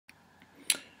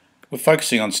We're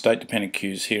focusing on state-dependent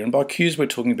cues here, and by cues we're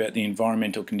talking about the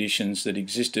environmental conditions that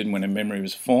existed when a memory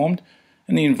was formed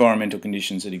and the environmental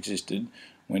conditions that existed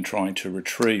when trying to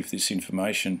retrieve this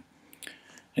information.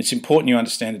 It's important you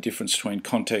understand the difference between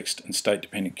context and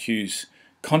state-dependent cues.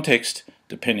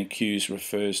 Context-dependent cues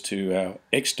refers to our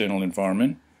external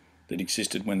environment that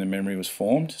existed when the memory was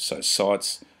formed, so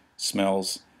sights,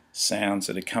 smells, sounds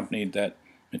that accompanied that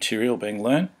material being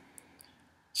learned.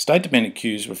 State-dependent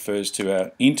cues refers to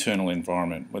our internal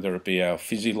environment, whether it be our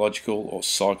physiological or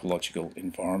psychological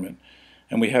environment.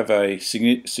 And we have a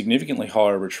significantly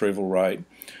higher retrieval rate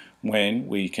when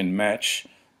we can match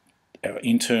our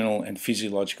internal and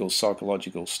physiological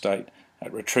psychological state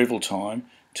at retrieval time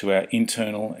to our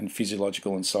internal and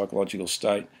physiological and psychological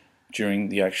state during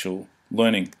the actual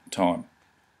learning time.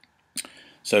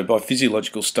 So by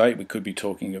physiological state we could be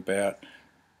talking about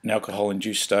an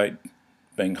alcohol-induced state,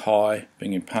 being high,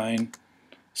 being in pain.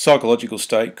 Psychological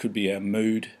state could be our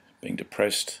mood, being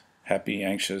depressed, happy,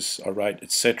 anxious, irate,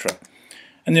 etc.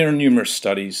 And there are numerous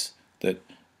studies that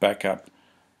back up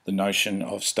the notion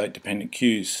of state-dependent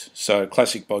cues. So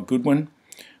classic by Goodwin,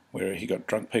 where he got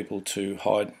drunk people to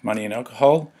hide money and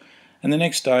alcohol, and the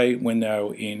next day when they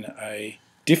were in a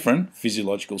different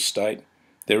physiological state,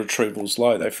 their retrieval was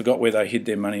low. They forgot where they hid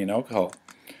their money and alcohol.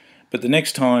 But the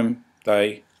next time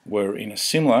they were in a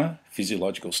similar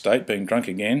physiological state, being drunk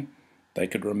again, they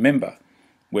could remember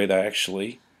where they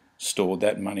actually stored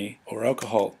that money or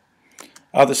alcohol.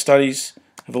 Other studies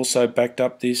have also backed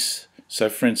up this. So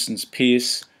for instance,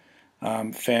 Pierce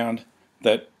found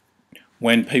that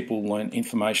when people learn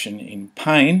information in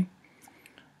pain,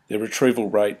 their retrieval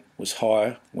rate was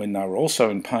higher when they were also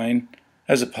in pain,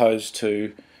 as opposed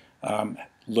to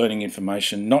learning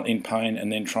information not in pain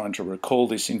and then trying to recall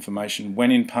this information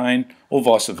when in pain, or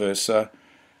vice versa.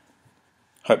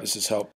 Hope this has helped.